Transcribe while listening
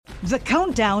The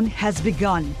countdown has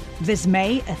begun. This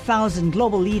May, 1,000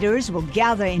 global leaders will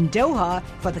gather in Doha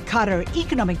for the Qatar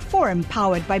Economic Forum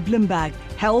powered by Bloomberg,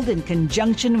 held in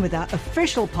conjunction with our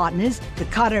official partners, the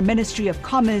Qatar Ministry of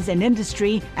Commerce and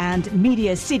Industry and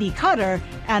Media City Qatar,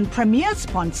 and premier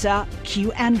sponsor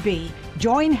QNB.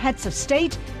 Join heads of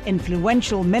state,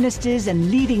 influential ministers,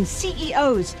 and leading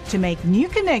CEOs to make new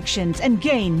connections and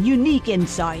gain unique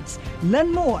insights.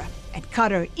 Learn more at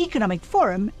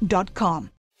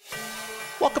QatarEconomicForum.com.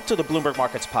 Welcome to the Bloomberg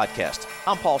Markets Podcast.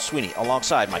 I'm Paul Sweeney,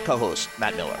 alongside my co-host,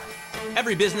 Matt Miller.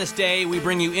 Every business day, we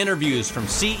bring you interviews from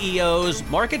CEOs,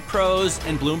 market pros,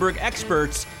 and Bloomberg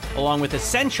experts, along with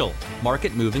essential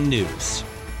market-moving news.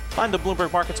 Find the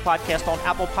Bloomberg Markets Podcast on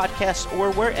Apple Podcasts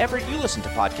or wherever you listen to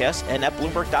podcasts and at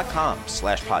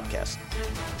Bloomberg.com/podcast.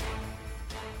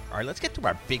 All right, let's get to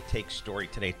our big take story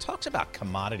today. It talks about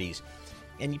commodities.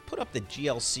 And you put up the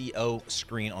GLCO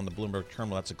screen on the Bloomberg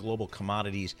terminal. That's a global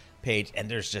commodities page, and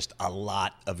there's just a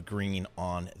lot of green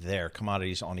on there.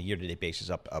 Commodities on a year-to-date basis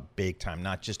up a big time,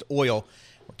 not just oil.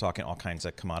 We're talking all kinds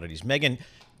of commodities. Megan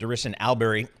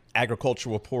Derison-Albury,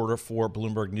 agricultural reporter for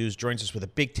Bloomberg News, joins us with a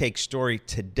big take story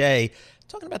today,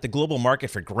 talking about the global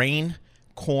market for grain,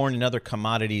 corn, and other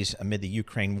commodities amid the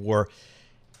Ukraine war.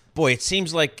 Boy, it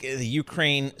seems like the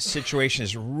Ukraine situation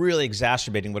is really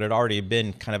exacerbating what had already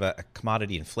been kind of a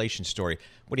commodity inflation story.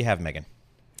 What do you have, Megan?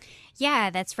 Yeah,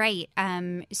 that's right.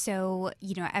 So,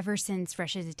 ever since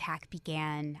Russia's attack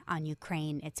began on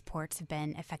Ukraine, its ports have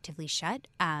been effectively shut.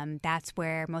 That's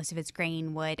where most of its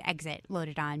grain would exit,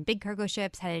 loaded on big cargo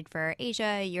ships headed for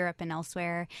Asia, Europe, and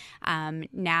elsewhere.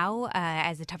 Now,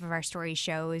 as the top of our story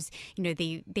shows,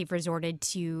 they've resorted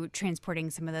to transporting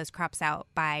some of those crops out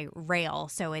by rail.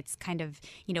 So it's kind of,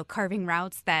 carving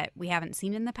routes that we haven't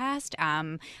seen in the past.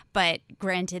 But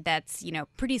granted, that's,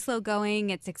 pretty slow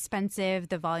going. It's expensive.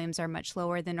 The volumes are much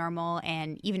lower than normal,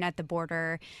 and even at the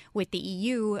border with the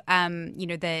EU,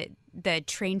 the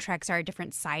train tracks are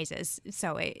different sizes.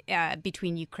 So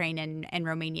between Ukraine and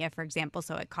Romania, for example,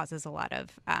 so it causes a lot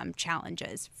of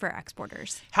challenges for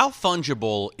exporters. How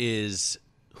fungible is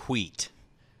wheat?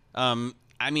 I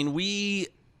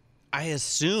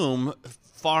assume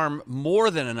farm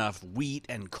more than enough wheat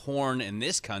and corn in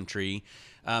this country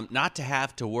not to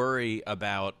have to worry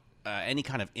about any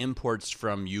kind of imports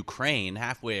from Ukraine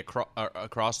halfway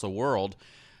across the world.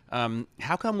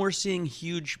 How come we're seeing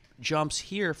huge jumps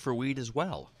here for wheat as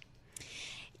well?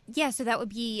 Yeah, so that would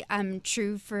be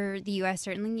true for the U.S.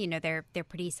 Certainly, they're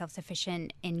pretty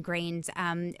self-sufficient in grains,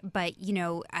 but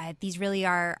these really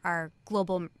are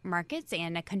global markets,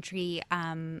 and a country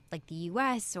like the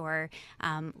U.S. or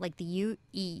like the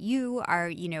EU are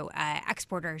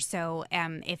exporters. So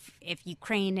if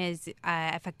Ukraine is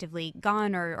effectively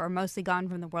gone or mostly gone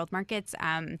from the world markets,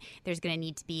 there's going to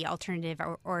need to be alternative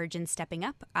origins stepping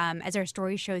up. As our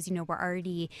story shows, we're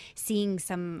already seeing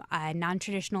some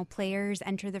non-traditional players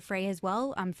enter the fray as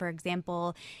well. For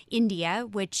example, India,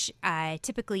 which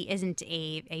typically isn't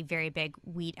a very big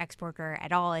wheat exporter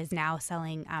at all, is now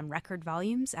selling record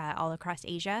volumes all across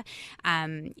Asia.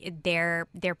 Their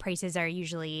prices are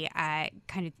usually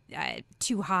kind of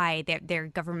too high. Their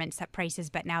government set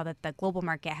prices, but now that the global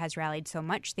market has rallied so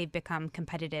much, they've become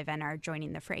competitive and are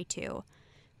joining the fray too.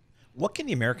 What can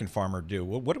the American farmer do?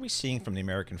 What are we seeing from the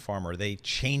American farmer? Are they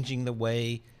changing the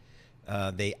way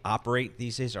they operate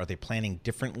these days? Are they planning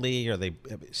differently? Are they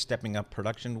stepping up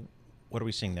production? What are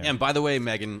we seeing there? And by the way,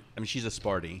 Megan, she's a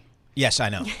Sparty. Yes, I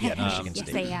know. Yeah, Michigan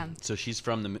State. Yes, I am. So she's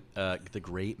from the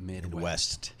great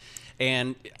Midwest.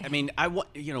 And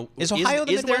is Ohio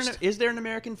the Midwest? Is there an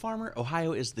American farmer?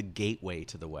 Ohio is the gateway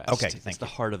to the West. Okay, it's the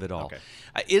heart of it all. Okay.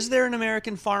 Is there an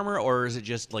American farmer, or is it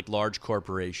just like large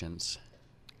corporations?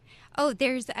 Oh,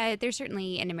 there's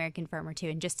certainly an American farmer too,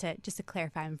 and just to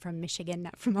clarify, I'm from Michigan,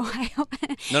 not from Ohio.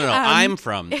 No, I'm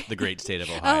from the great state of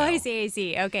Ohio. Oh, I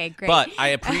see. Okay, great. But I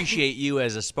appreciate you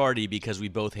as a Sparty because we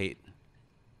both hate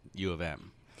U of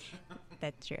M.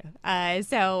 That's true.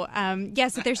 So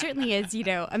there certainly is,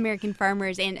 American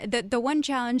farmers. And the one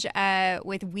challenge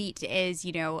with wheat is,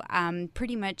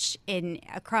 pretty much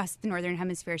across the Northern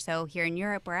Hemisphere. So here in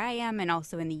Europe where I am, and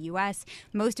also in the U.S.,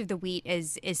 most of the wheat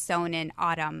is sown in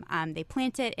autumn. They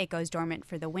plant it, it goes dormant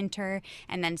for the winter,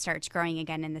 and then starts growing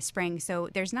again in the spring. So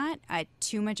there's not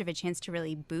too much of a chance to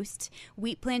really boost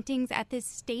wheat plantings at this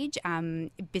stage,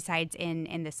 besides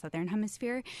in the Southern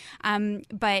Hemisphere.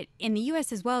 But in the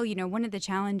U.S. as well, one of of the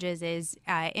challenges is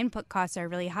input costs are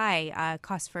really high.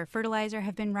 Costs for fertilizer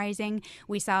have been rising.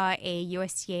 We saw a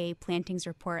USDA plantings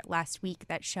report last week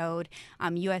that showed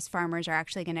U.S. farmers are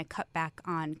actually going to cut back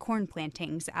on corn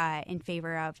plantings in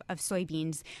favor of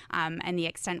soybeans. And the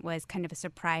extent was kind of a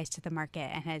surprise to the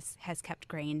market and has kept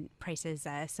grain prices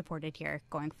supported here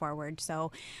going forward.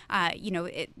 So,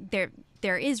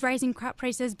 there is rising crop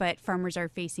prices, but farmers are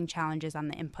facing challenges on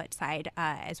the input side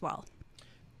as well.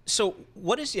 So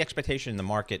what is the expectation in the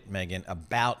market, Megan,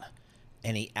 about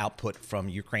any output from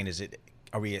Ukraine?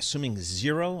 Are we assuming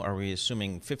zero? Are we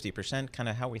assuming 50%? Kind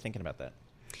of how are we thinking about that?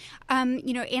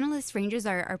 Analyst ranges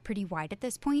are pretty wide at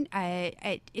this point.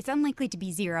 It's unlikely to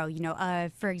be zero.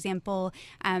 For example,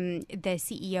 the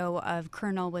CEO of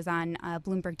Kernel was on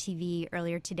Bloomberg TV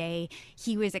earlier today.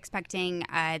 He was expecting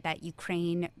that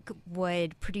Ukraine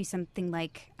would produce something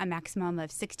like a maximum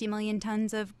of 60 million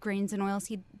tons of grains and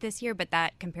oilseed this year, but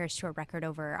that compares to a record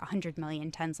over 100 million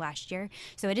tons last year.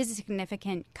 So it is a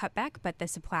significant cutback, but the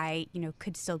supply,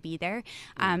 could still be there.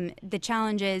 The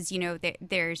challenge is,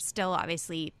 there's still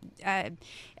obviously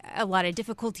a lot of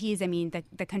difficulties. I mean,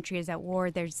 the country is at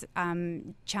war. There's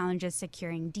challenges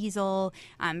securing diesel,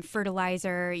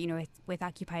 fertilizer, with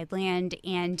occupied land.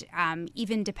 And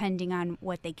even depending on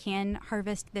what they can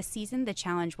harvest this season, the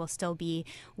challenge will still be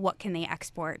what can they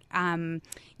export.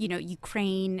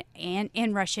 Ukraine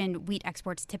and Russian wheat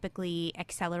exports typically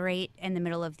accelerate in the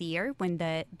middle of the year when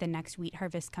the next wheat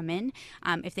harvests come in.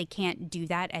 If they can't do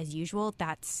that as usual,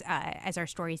 that's, as our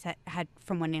stories had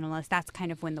from one analyst, that's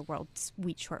kind of when the world's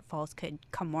wheat shortfalls could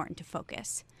come more into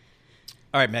focus.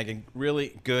 All right, Megan,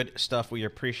 really good stuff. We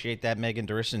appreciate that. Megan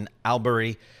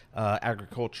Durisan-Albury,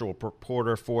 agricultural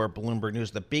reporter for Bloomberg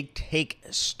News. The big take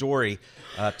story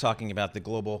talking about the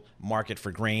global market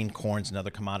for grain, corns, and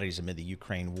other commodities amid the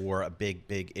Ukraine war, a big,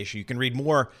 big issue. You can read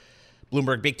more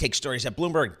Bloomberg Big Take stories at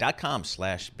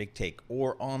Bloomberg.com/Big Take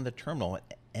or on the terminal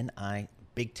at NI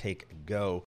Big Take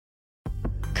Go.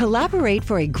 Collaborate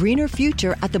for a greener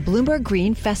future at the Bloomberg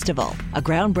Green Festival, a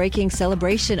groundbreaking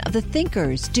celebration of the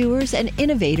thinkers, doers, and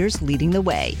innovators leading the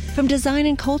way. From design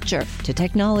and culture to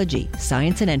technology,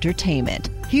 science, and entertainment.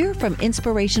 Hear from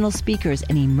inspirational speakers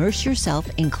and immerse yourself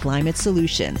in climate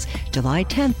solutions. July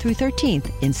 10th through 13th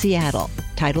in Seattle.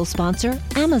 Title sponsor,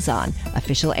 Amazon.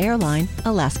 Official airline,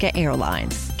 Alaska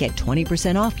Airlines. Get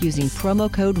 20% off using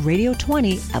promo code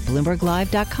Radio20 at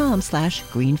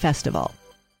BloombergLive.com/Green Festival.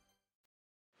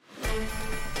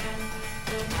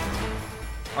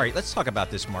 All right, let's talk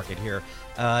about this market here.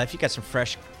 If you got some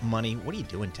fresh money, what are you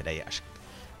doing today?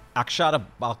 Akshata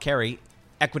Balkari,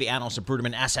 equity analyst at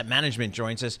Bruderman Asset Management,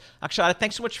 joins us. Akshata,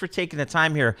 thanks so much for taking the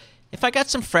time here. If I got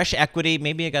some fresh equity,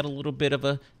 maybe I got a little bit of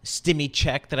a stimmy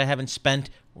check that I haven't spent,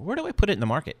 where do I put it in the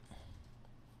market?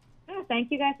 Oh,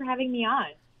 thank you guys for having me on.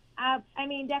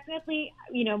 Definitely,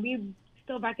 we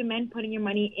still recommend putting your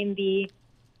money in the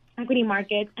equity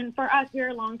markets. And for us,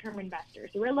 we're long-term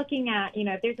investors. So we're looking at,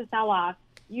 if there's a sell-off,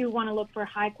 you want to look for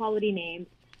high-quality names.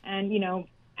 And,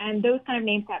 and those kind of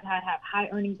names have high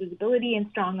earnings visibility and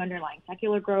strong underlying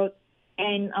secular growth.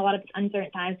 And a lot of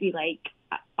uncertain times, we like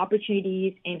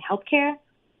opportunities in healthcare,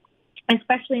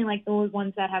 especially in like those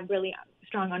ones that have really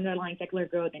strong underlying secular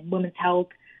growth in women's health,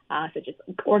 such as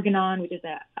Organon, which is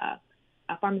a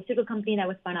pharmaceutical company that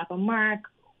was spun off of Merck,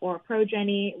 or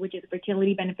Progeny, which is a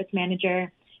fertility benefits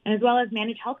manager, and as well as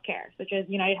managed healthcare, such as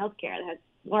United Healthcare, that has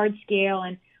large scale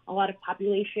and a lot of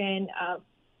population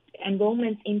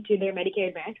enrollments into their Medicare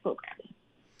Advantage programs.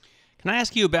 Can I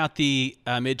ask you about the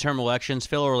midterm elections?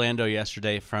 Phil Orlando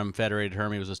yesterday from Federated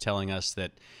Hermes was telling us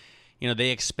that, they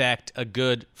expect a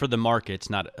good, for the markets,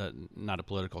 not a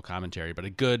political commentary, but a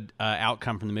good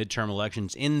outcome from the midterm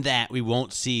elections in that we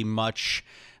won't see much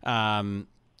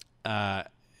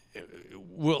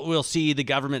we'll see the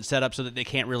government set up so that they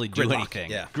can't really do anything.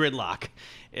 Yeah. Gridlock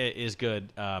is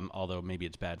good, although maybe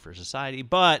it's bad for society.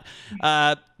 But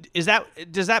does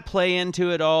that play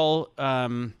into it all,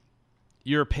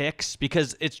 your picks?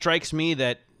 Because it strikes me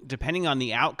that depending on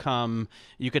the outcome,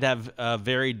 you could have a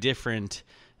very different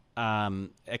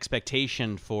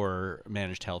expectation for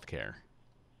managed healthcare.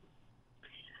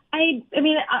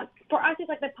 For us, it's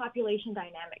like the population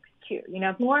dynamics too.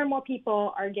 If more and more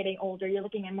people are getting older, you're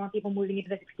looking at more people moving into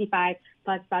the 65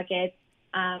 plus buckets.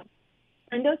 And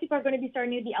those people are going to be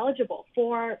starting to be eligible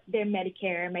for their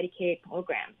Medicare, Medicaid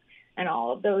programs and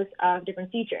all of those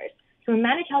different features. So in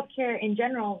managed healthcare in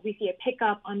general, we see a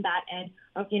pickup on that end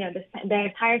of, the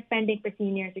higher spending for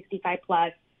seniors 65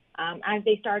 plus. As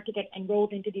they start to get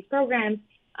enrolled into these programs,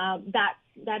 that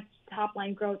top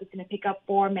line growth is going to pick up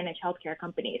for managed healthcare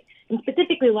companies, and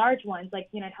specifically large ones like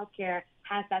United Healthcare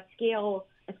has that scale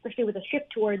especially with a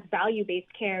shift towards value-based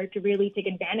care, to really take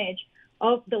advantage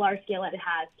of the large scale that it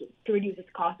has to reduce its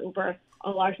cost over a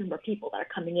large number of people that are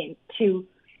coming into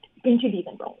these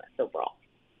enrollments overall.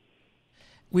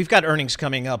 We've got earnings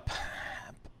coming up.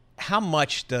 How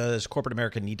much does corporate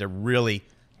America need to really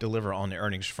deliver on the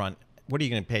earnings front? What are you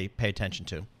going to pay attention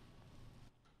to?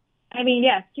 I mean,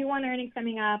 yes, Q1 earnings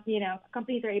coming up,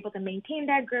 companies are able to maintain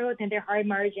that growth and their hard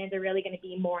margins are really going to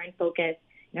be more in focus.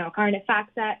 According to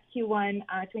FactSet, Q1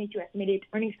 22 estimated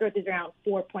earnings growth is around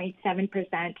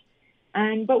 4.7%.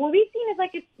 But what we've seen is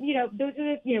those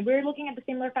are we're looking at the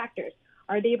similar factors.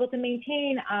 Are they able to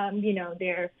maintain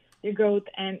their growth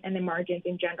and the margins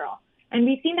in general? And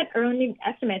we've seen that earnings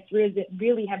estimates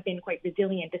really have been quite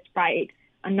resilient despite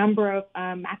a number of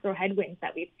macro headwinds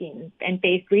that we've seen and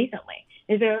faced recently.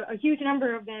 There's a huge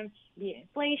number of them, be it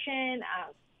inflation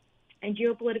and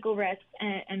geopolitical risks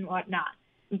and whatnot.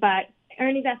 But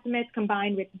earnings estimates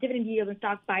combined with dividend yield and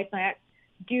stock buybacks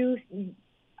do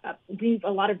leave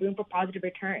a lot of room for positive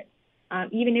returns,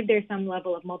 even if there's some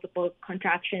level of multiple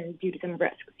contraction due to some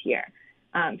risks here.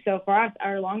 So for us,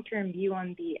 our long-term view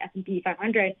on the S&P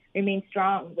 500 remains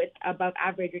strong with above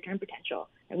average return potential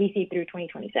that we see through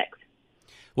 2026.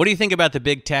 What do you think about the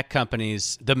big tech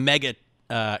companies, the mega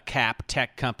cap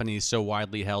tech companies so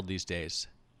widely held these days?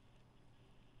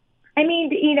 I mean,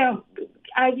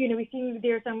 we've seen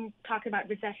there's some talk about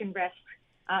recession risks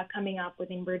coming up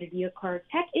with inverted yield curves.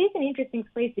 Tech is an interesting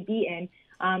place to be in.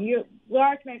 Your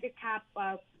large mega cap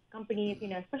companies,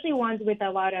 especially ones with a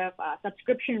lot of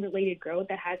subscription-related growth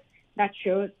that has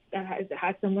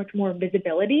so much more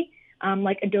visibility,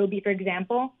 like Adobe, for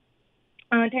example.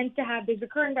 Tends to have this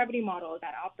recurring revenue model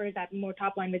that offers that more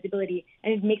top-line visibility,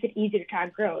 and it makes it easier to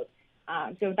track growth.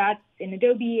 So that's in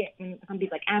Adobe, and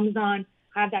companies like Amazon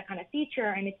have that kind of feature,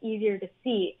 and it's easier to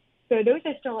see. So those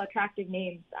are still attractive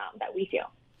names that we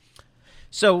feel.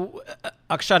 So,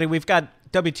 Akshati, we've got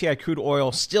WTI crude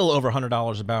oil still over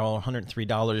 $100 a barrel,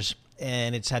 $103,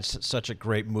 and it's had such a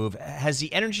great move. Has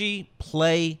the energy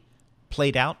play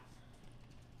played out?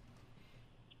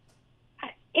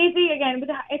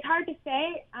 It's hard to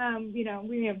say.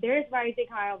 There is rising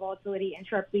higher volatility and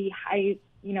sharply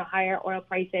higher oil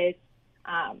prices.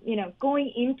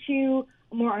 Going into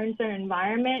a more uncertain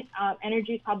environment,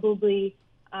 energy is probably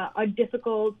a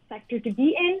difficult sector to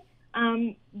be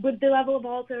in with the level of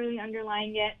volatility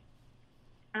underlying it.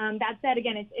 That said,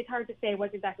 again, it's hard to say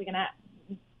what's exactly going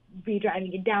to be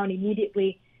driving it down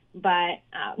immediately. But,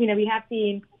 we have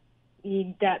seen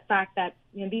the fact that,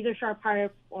 these are sharp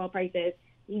higher oil prices.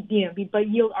 But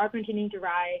yields are continuing to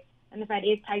rise, and the Fed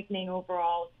is tightening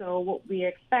overall. So what we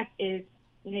expect is,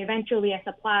 eventually a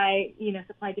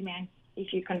supply-demand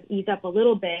issue kind of ease up a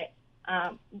little bit,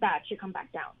 that should come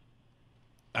back down.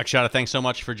 Akshata, thanks so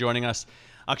much for joining us.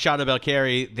 Akshata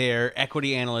Belkari, their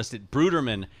equity analyst at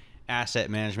Bruderman Asset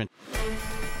Management.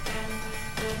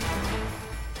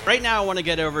 Right now, I want to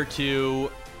get over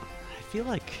to, I feel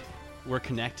like we're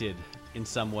connected in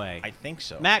some way. I think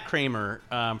so. Matt Kramer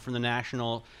from the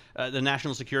national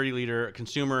security leader,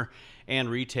 consumer and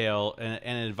retail, and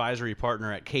an advisory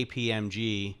partner at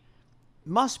KPMG,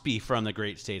 must be from the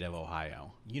great state of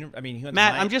Ohio.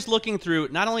 Matt, I'm just looking through.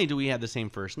 Not only do we have the same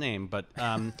first name, but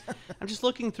I'm just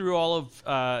looking through all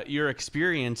of your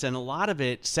experience, and a lot of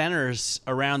it centers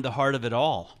around the heart of it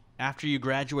all. After you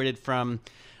graduated from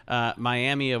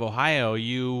Miami of Ohio,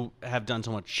 you have done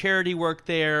so much charity work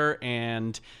there,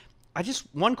 and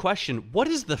one question: what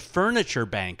is the Furniture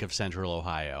Bank of Central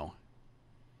Ohio?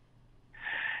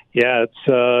 Yeah,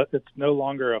 it's no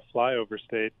longer a flyover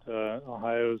state.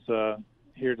 Ohio's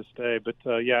here to stay. But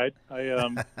I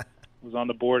was on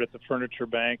the board at the Furniture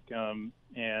Bank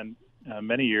and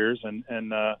many years,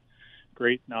 and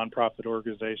great nonprofit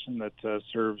organization that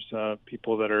serves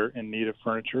people that are in need of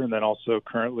furniture, and then also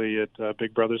currently at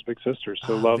Big Brothers Big Sisters.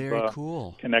 So love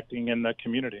cool. Connecting in the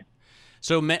community.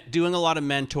 So doing a lot of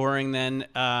mentoring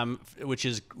then, which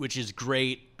is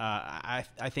great. I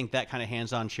think that kind of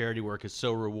hands-on charity work is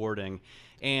so rewarding.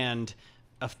 And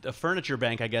a furniture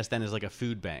bank, I guess, then is like a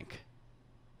food bank.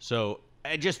 So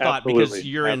I just thought because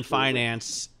you're in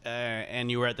finance and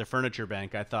you were at the Furniture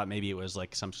Bank, I thought maybe it was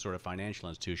like some sort of financial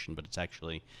institution, but it's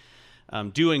actually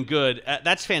doing good.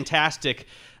 That's fantastic.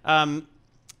 And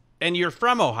you're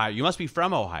from Ohio. You must be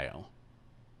from Ohio.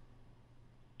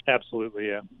 Absolutely,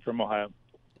 yeah, from Ohio.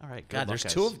 All right, God, there's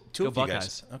two of you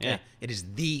guys. Okay, yeah. It is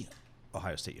the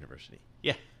Ohio State University.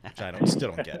 Yeah, which I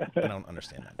still don't get. I don't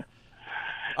understand that.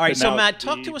 All right, so Matt,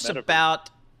 talk to us about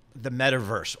the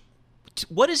metaverse.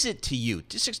 What is it to you?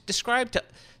 Just describe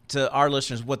to our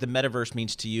listeners what the metaverse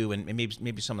means to you, and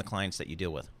maybe some of the clients that you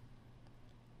deal with.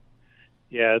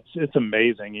 Yeah, it's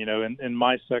amazing. You know, in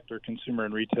my sector, consumer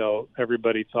and retail,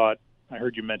 everybody thought, I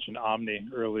heard you mention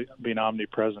being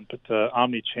omnipresent, but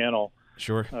omni-channel,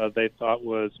 Sure. They thought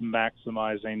was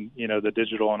maximizing, the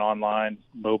digital and online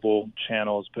mobile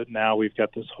channels. But now we've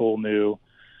got this whole new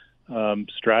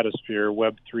stratosphere,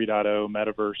 Web 3.0,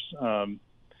 metaverse.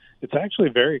 It's actually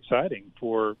very exciting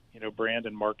for, brand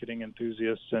and marketing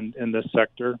enthusiasts in this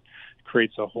sector. It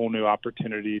creates a whole new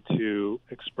opportunity to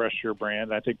express your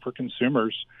brand. I think for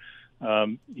consumers,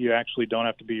 you actually don't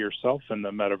have to be yourself in the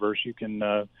metaverse. You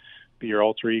can be your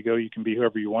alter ego. You can be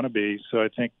whoever you want to be. So I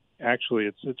think actually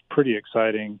it's pretty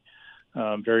exciting,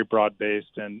 very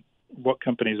broad-based. And what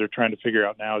companies are trying to figure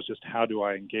out now is just how do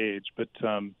I engage? But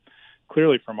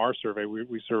clearly from our survey,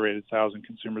 we surveyed 1,000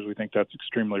 consumers. We think that's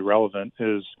extremely relevant,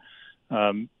 is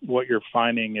what you're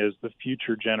finding is the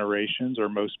future generations are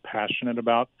most passionate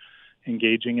about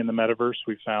engaging in the metaverse.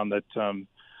 We found that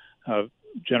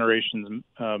generations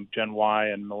Gen Y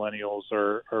and millennials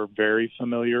are very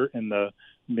familiar in the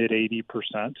mid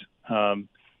 80%.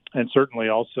 And certainly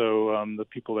also the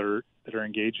people that are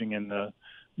engaging in the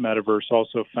metaverse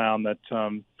also found that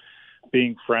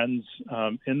being friends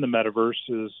in the metaverse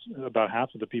is about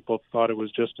half of the people thought it was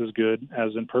just as good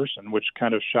as in person, which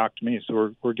kind of shocked me.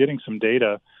 So we're getting some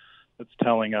data that's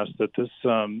telling us that this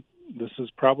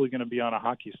is probably going to be on a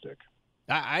hockey stick.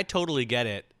 I totally get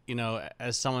it.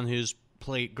 As someone who's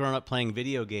grown up playing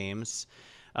video games,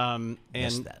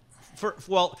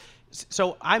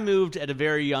 so I moved at a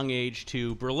very young age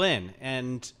to Berlin,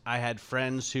 and I had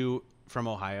friends from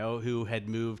Ohio who had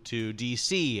moved to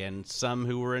D.C. and some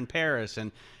who were in Paris.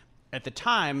 And at the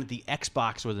time, the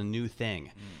Xbox was a new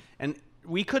thing. And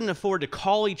we couldn't afford to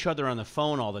call each other on the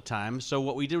phone all the time. So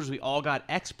what we did was we all got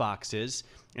Xboxes,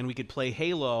 and we could play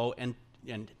Halo and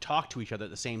talk to each other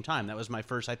at the same time. That was my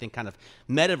first, I think, kind of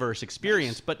metaverse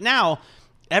experience. Nice. But now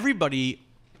everybody,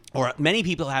 or many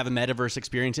people, have a metaverse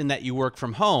experience in that you work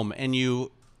from home and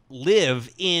you live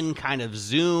in kind of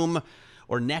Zoom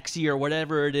or Nexi or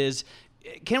whatever it is.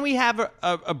 Can we have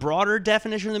a broader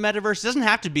definition of the metaverse? It doesn't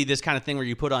have to be this kind of thing where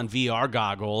you put on VR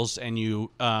goggles and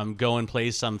you go and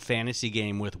play some fantasy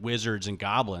game with wizards and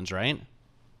goblins, right?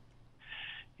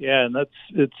 Yeah, and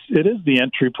it is the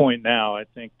entry point now. I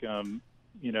think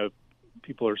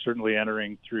people are certainly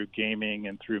entering through gaming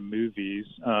and through movies.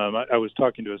 I was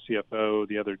talking to a CFO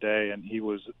the other day, and it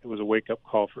was a wake up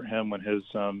call for him when his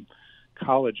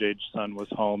college age son was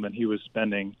home, and he was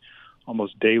spending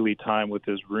almost daily time with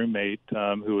his roommate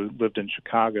who lived in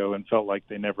Chicago and felt like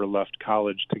they never left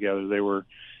college together. They were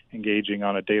engaging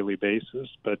on a daily basis.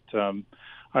 But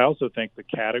I also think the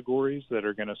categories that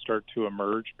are going to start to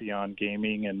emerge beyond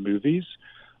gaming and movies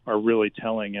are really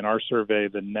telling. In our survey,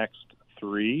 the next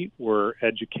 3 were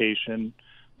education,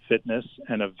 fitness,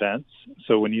 and events.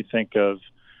 So when you think of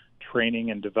training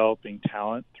and developing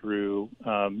talent through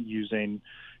using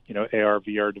AR,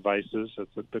 VR devices, that's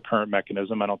the current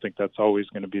mechanism. I don't think that's always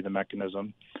going to be the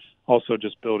mechanism. Also,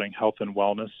 just building health and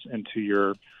wellness into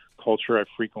your culture. I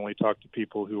frequently talk to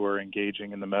people who are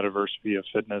engaging in the metaverse via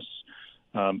fitness,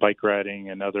 bike riding,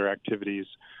 and other activities.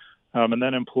 And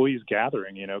then employees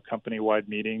gathering, company-wide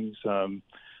meetings,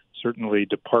 certainly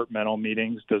departmental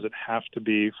meetings. Does it have to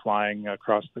be flying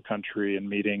across the country and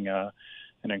meeting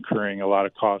and incurring a lot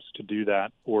of costs to do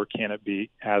that? Or can it be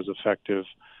as effective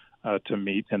to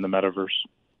meet in the metaverse?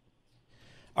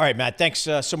 All right, Matt, thanks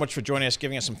so much for joining us,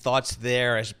 giving us some thoughts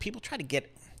there as people try to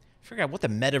figure out what the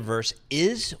metaverse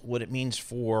is, what it means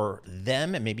for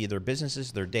them and maybe their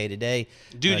businesses, their day-to-day.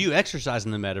 Dude, you exercise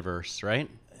in the metaverse, right?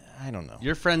 I don't know.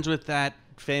 You're friends with that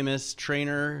famous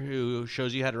trainer who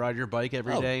shows you how to ride your bike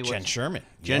every day? Jen Sherman.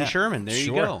 Jen Sherman, there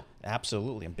you go.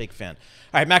 Absolutely, I'm a big fan.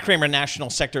 All right, Matt Kramer, National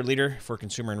Sector Leader for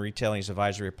Consumer and Retail. He's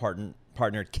advisory partner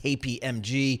at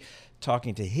KPMG,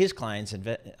 talking to his clients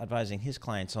and advising his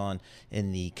clients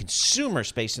in the consumer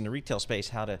space, in the retail space,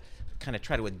 how to kind of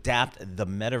try to adapt the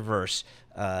metaverse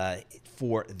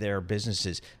for their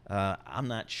businesses. I'm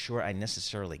not sure I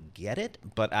necessarily get it,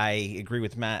 but I agree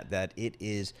with Matt that it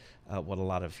is what a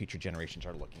lot of future generations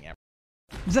are looking at.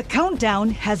 The countdown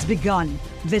has begun.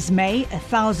 This May,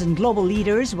 1,000 global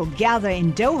leaders will gather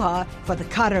in Doha for the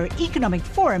Qatar Economic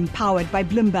Forum powered by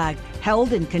Bloomberg,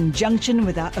 held in conjunction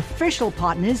with our official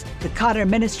partners, the Qatar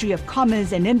Ministry of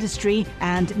Commerce and Industry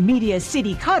and Media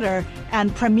City Qatar,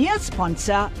 and premier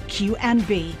sponsor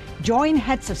Q&B. Join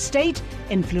heads of state,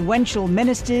 influential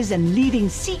ministers, and leading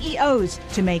CEOs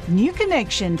to make new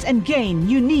connections and gain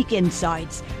unique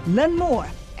insights. Learn more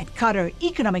at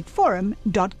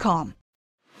QatarEconomicForum.com.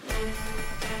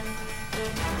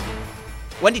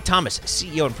 Wendy Thomas,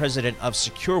 CEO and president of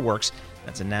SecureWorks.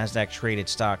 That's a NASDAQ-traded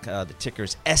stock. The ticker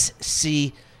is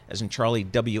SC. as in Charlie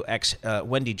WX.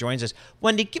 Wendy joins us.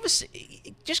 Wendy, give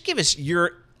us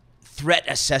your threat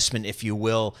assessment, if you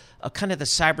will, of kind of the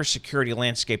cybersecurity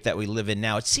landscape that we live in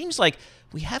now. It seems like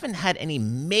we haven't had any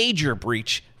major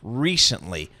breach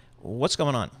recently. What's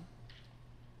going on?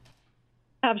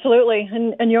 Absolutely.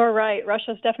 And you're right.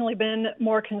 Russia's definitely been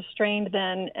more constrained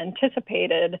than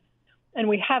anticipated. And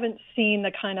we haven't seen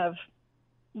the kind of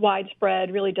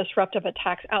widespread, really disruptive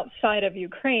attacks outside of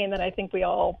Ukraine that I think we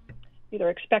all either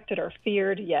expected or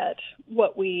feared yet.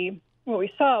 What we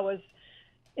saw was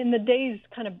in the days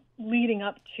kind of leading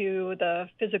up to the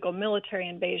physical military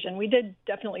invasion, we did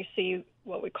definitely see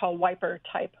what we call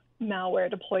wiper-type malware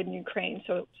deployed in Ukraine.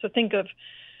 So think of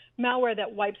malware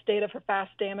that wipes data for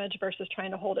fast damage versus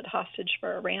trying to hold it hostage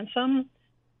for a ransom.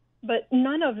 But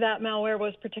none of that malware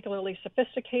was particularly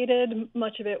sophisticated.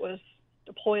 Much of it was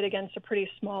deployed against a pretty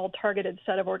small targeted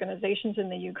set of organizations in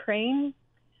the Ukraine.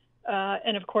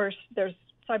 And of course, there's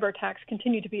cyber attacks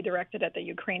continue to be directed at the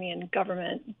Ukrainian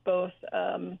government, both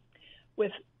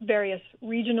with various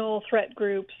regional threat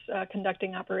groups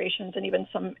conducting operations and even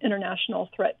some international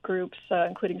threat groups,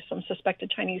 including some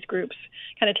suspected Chinese groups,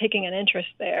 kind of taking an interest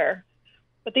there.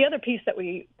 But the other piece that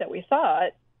we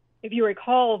thought, if you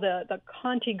recall, the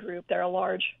Conti group, they're a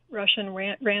large Russian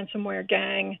ransomware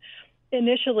gang,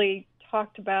 initially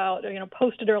talked about,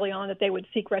 posted early on that they would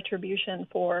seek retribution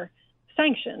for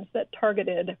sanctions that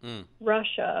targeted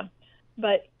Russia.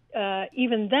 But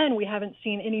even then, we haven't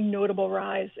seen any notable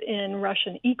rise in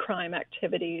Russian e-crime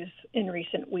activities in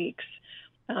recent weeks.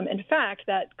 In fact,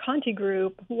 that Conti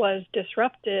group was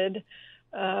disrupted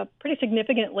pretty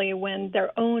significantly when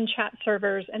their own chat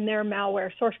servers and their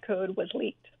malware source code was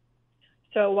leaked.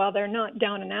 So while they're not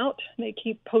down and out, they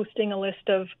keep posting a list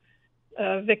of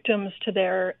victims to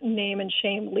their name and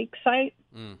shame leak site.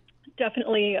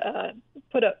 Definitely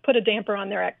put a damper on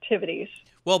their activities.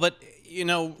 Well, but,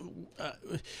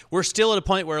 we're still at a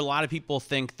point where a lot of people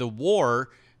think the war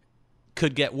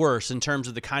could get worse in terms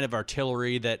of the kind of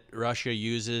artillery that Russia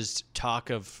uses. Talk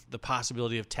of the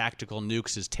possibility of tactical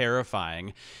nukes is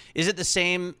terrifying. Is the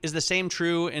same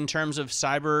true in terms of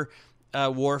cyber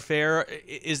warfare?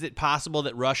 Is it possible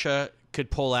that Russia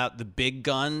could pull out the big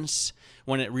guns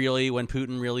when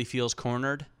Putin really feels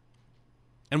cornered?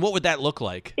 And what would that look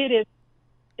like?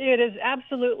 It is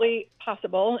absolutely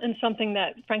possible, and something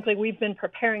that, frankly, we've been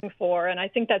preparing for. And I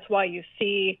think that's why you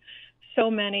see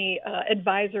so many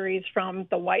advisories from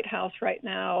the White House right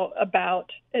now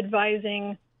about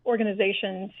advising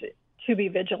organizations to be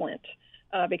vigilant.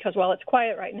 Because while it's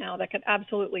quiet right now, that could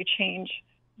absolutely change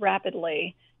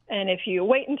rapidly. And if you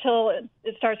wait until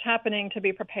it starts happening to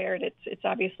be prepared, it's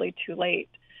obviously too late.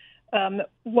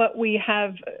 What we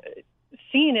have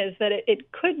seen is that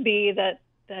it could be that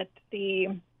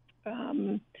the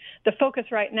focus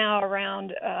right now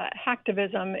around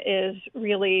hacktivism is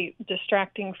really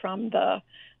distracting from the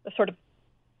sort of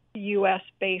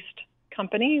U.S.-based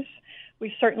companies.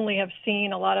 We certainly have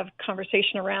seen a lot of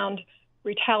conversation around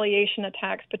retaliation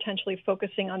attacks potentially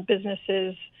focusing on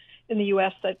businesses in the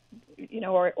U.S. that,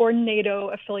 or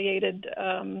NATO-affiliated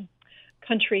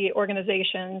country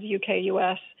organizations, UK,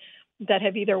 U.S., that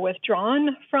have either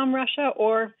withdrawn from Russia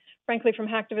or, frankly, from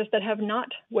hacktivists that have not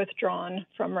withdrawn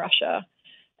from Russia.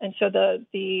 And so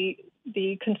the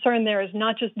concern there is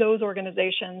not just those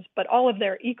organizations, but all of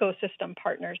their ecosystem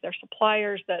partners, their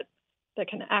suppliers that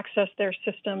can access their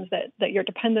systems that you're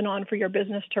dependent on for your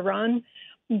business to run.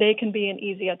 They can be an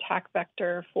easy attack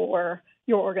vector for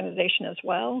your organization as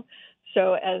well.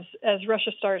 So as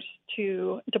Russia starts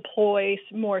to deploy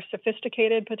more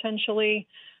sophisticated, potentially,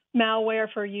 malware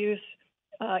for use,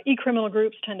 e-criminal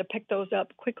groups tend to pick those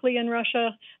up quickly in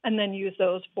Russia and then use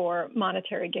those for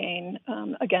monetary gain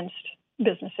against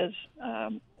businesses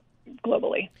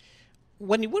globally.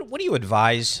 What do you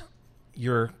advise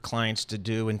your clients to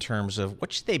do in terms of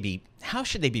how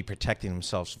should they be protecting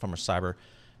themselves from a cyber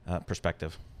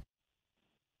perspective?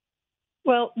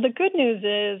 Well, the good news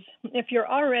is if you're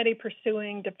already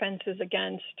pursuing defenses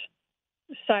against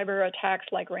cyber attacks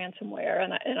like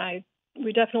ransomware,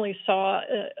 we definitely saw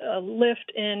a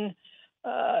lift in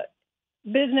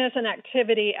business and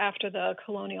activity after the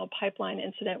Colonial Pipeline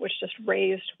incident, which just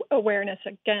raised awareness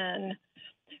again.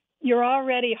 You're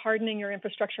already hardening your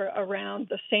infrastructure around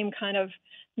the same kind of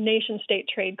nation-state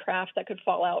tradecraft that could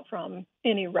fall out from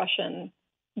any Russian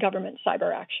government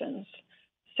cyber actions.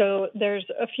 So there's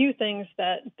a few things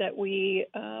that we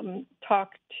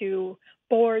talk to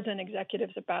boards and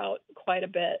executives about quite a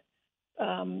bit.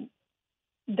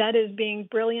 That is being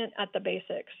brilliant at the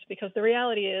basics, because the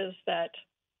reality is that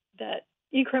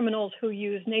e-criminals who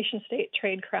use nation-state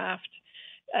tradecraft,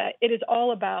 it is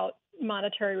all about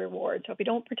monetary reward. So if we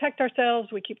don't protect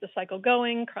ourselves, we keep the cycle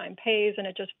going, crime pays, and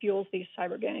it just fuels these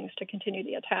cyber gangs to continue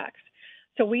the attacks.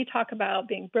 So we talk about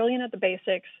being brilliant at the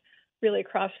basics, really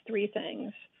across three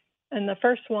things. And the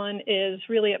first one is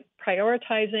really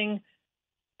prioritizing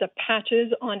the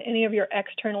patches on any of your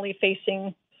externally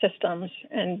facing systems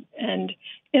and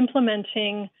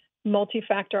implementing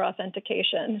multi-factor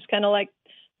authentication. It's kind of like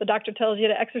the doctor tells you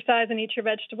to exercise and eat your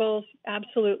vegetables.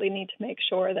 Absolutely need to make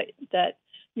sure that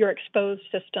your exposed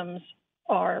systems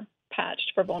are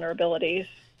patched for vulnerabilities.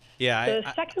 Yeah.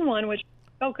 The second one, which,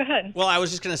 oh, go ahead. Well, I was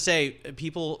just going to say,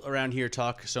 people around here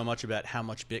talk so much about how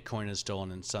much Bitcoin is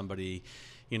stolen, and somebody,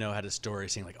 had a story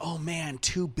saying like, oh man,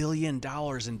 $2 billion in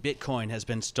Bitcoin has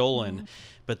been stolen. Mm-hmm.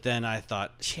 But then I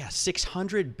thought, yeah,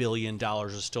 $600 billion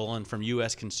was stolen from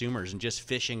U.S. consumers and just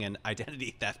phishing and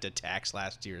identity theft attacks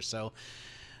last year. So,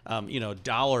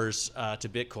 dollars to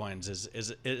Bitcoins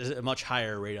is a much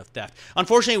higher rate of theft.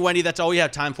 Unfortunately, Wendy, that's all we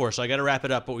have time for, so I got to wrap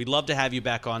it up. But we'd love to have you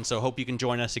back on, so hope you can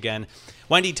join us again.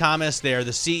 Wendy Thomas, there,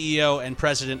 the CEO and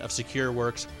president of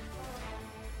SecureWorks.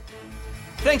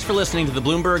 Thanks for listening to the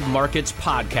Bloomberg Markets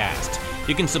Podcast.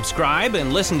 You can subscribe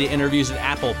and listen to interviews at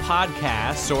Apple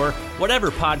Podcasts or whatever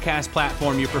podcast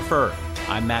platform you prefer.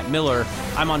 I'm Matt Miller.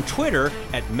 I'm on Twitter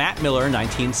at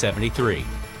MattMiller1973.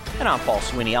 And I'm Paul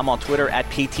Sweeney. I'm on Twitter at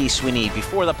PT Sweeney.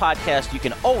 Before the podcast, you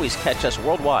can always catch us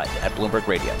worldwide at Bloomberg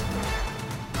Radio.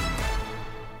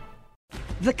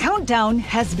 The countdown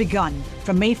has begun.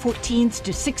 From May 14th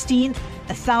to 16th,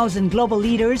 1,000 global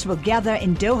leaders will gather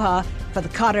in Doha for the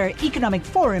Qatar Economic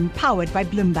Forum powered by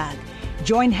Bloomberg.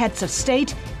 Join heads of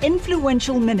state,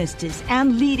 influential ministers,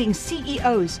 and leading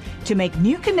CEOs to make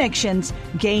new connections,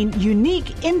 gain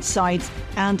unique insights,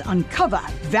 and uncover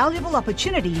valuable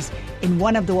opportunities in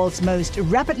one of the world's most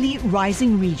rapidly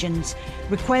rising regions.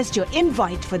 Request your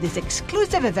invite for this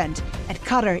exclusive event at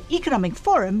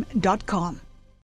QatarEconomicForum.com.